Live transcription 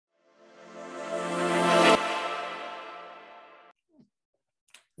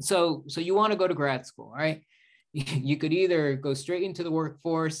So you want to go to grad school, right? You could either go straight into the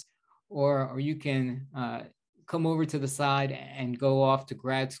workforce, or you can come over to the side and go off to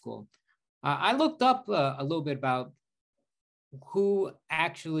grad school. I looked up a little bit about who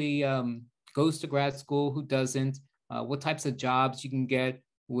actually goes to grad school, who doesn't, what types of jobs you can get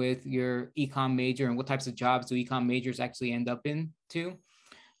with your econ major, and what types of jobs do econ majors actually end up into.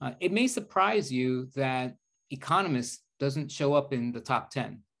 It may surprise you that economists doesn't show up in the top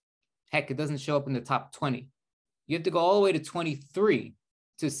 10. Heck, it doesn't show up in the top 20. You have to go all the way to 23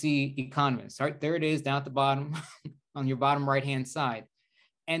 to see economists. Right there it is down at the bottom on your bottom right-hand side.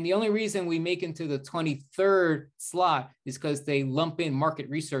 And the only reason we make into the 23rd slot is because they lump in market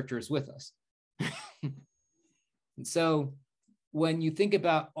researchers with us. And so when you think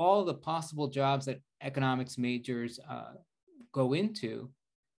about all the possible jobs that economics majors go into,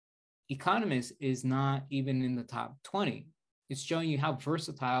 economist is not even in the top 20. It's showing you how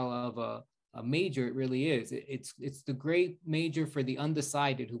versatile of a major it really is. It's the great major for the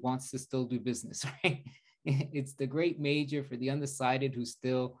undecided who wants to still do business, right? It's the great major for the undecided who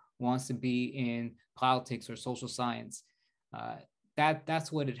still wants to be in politics or social science.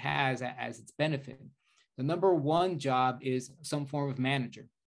 That's what it has as its benefit. The number one job is some form of manager.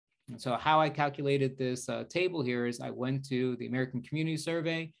 And so how I calculated this table here is I went to the American Community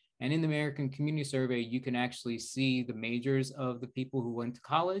Survey, and in the American Community Survey, you can actually see the majors of the people who went to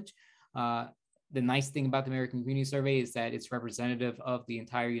college. The nice thing about the American Community Survey is that it's representative of the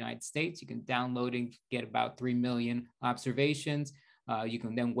entire United States. You can download and get about 3 million observations. You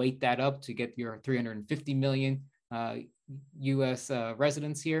can then weight that up to get your 350 million US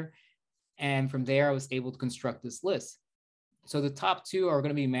residents here. And from there, I was able to construct this list. So the top two are going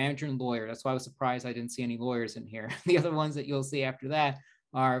to be manager and lawyer. That's why I was surprised I didn't see any lawyers in here. The other ones that you'll see after that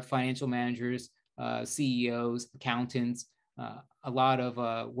are financial managers, CEOs, accountants, a lot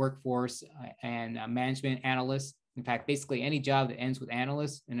of workforce and management analysts. In fact, basically any job that ends with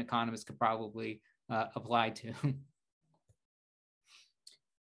analyst, an economist could probably apply to.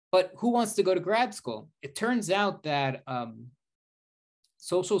 But who wants to go to grad school? It turns out that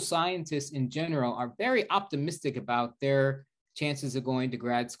social scientists in general are very optimistic about their chances of going to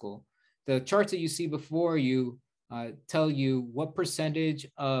grad school. The charts that you see before you tell you what percentage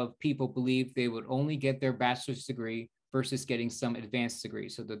of people believe they would only get their bachelor's degree versus getting some advanced degree.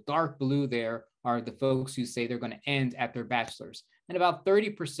 So the dark blue there are the folks who say they're going to end at their bachelor's. And about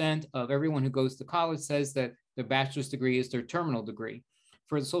 30% of everyone who goes to college says that their bachelor's degree is their terminal degree.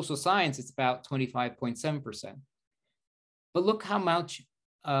 For the social science, it's about 25.7%. But look how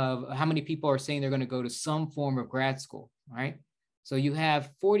many people are saying they're going to go to some form of grad school, right? So you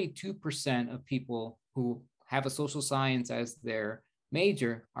have 42% of people who have a social science as their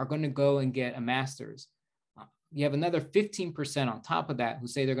major are going to go and get a master's. You have another 15% on top of that who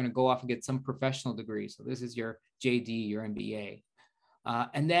say they're going to go off and get some professional degree. So this is your JD, your MBA.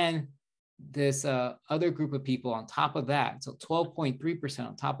 And then this other group of people on top of that, so 12.3%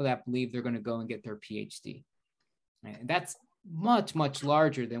 on top of that believe they're going to go and get their PhD. And that's much, much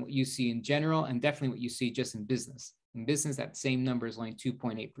larger than what you see in general, and definitely what you see just in business. In business, that same number is only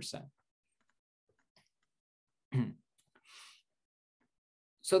 2.8%.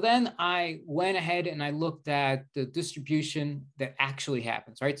 So then I went ahead and I looked at the distribution that actually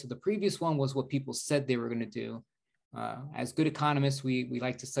happens, right? So the previous one was what people said they were going to do. As good economists, we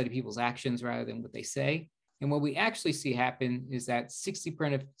like to study people's actions rather than what they say. And what we actually see happen is that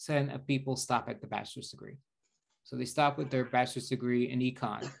 60% of people stop at the bachelor's degree. So they stop with their bachelor's degree in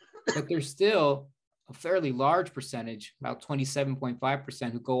econ, but there's still a fairly large percentage, about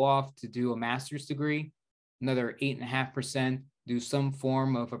 27.5%, who go off to do a master's degree, another 8.5% do some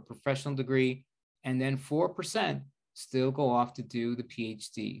form of a professional degree, and then 4% still go off to do the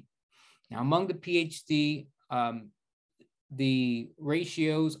PhD. Now, among the PhD, the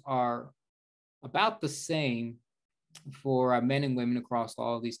ratios are about the same for men and women across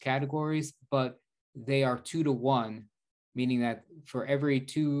all of these categories, but they are 2 to 1, meaning that for every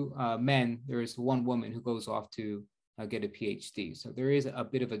 2 men, there is 1 woman who goes off to get a PhD. So there is a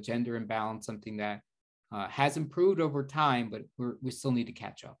bit of a gender imbalance, something that has improved over time, but we still need to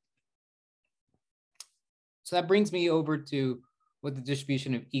catch up. So that brings me over to what the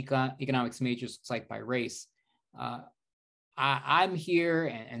distribution of economics majors looks like by race. I'm here,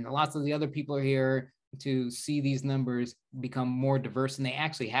 and lots of the other people are here to see these numbers become more diverse, and they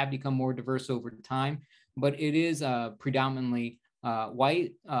actually have become more diverse over time, but it is predominantly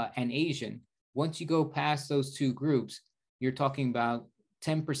white and Asian. Once you go past those 2 groups, you're talking about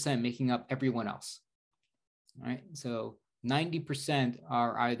 10% making up everyone else. All right, so 90%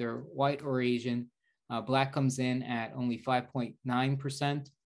 are either white or Asian. Black comes in at only 5.9%,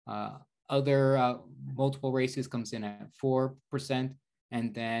 Other multiple races comes in at 4%,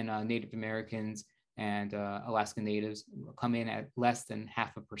 and then Native Americans and Alaska Natives come in at less than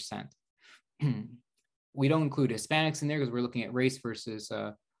 0.5%. We don't include Hispanics in there because we're looking at race versus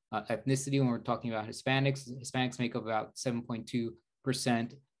ethnicity when we're talking about Hispanics. Hispanics make up about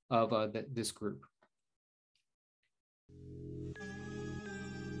 7.2% of this group.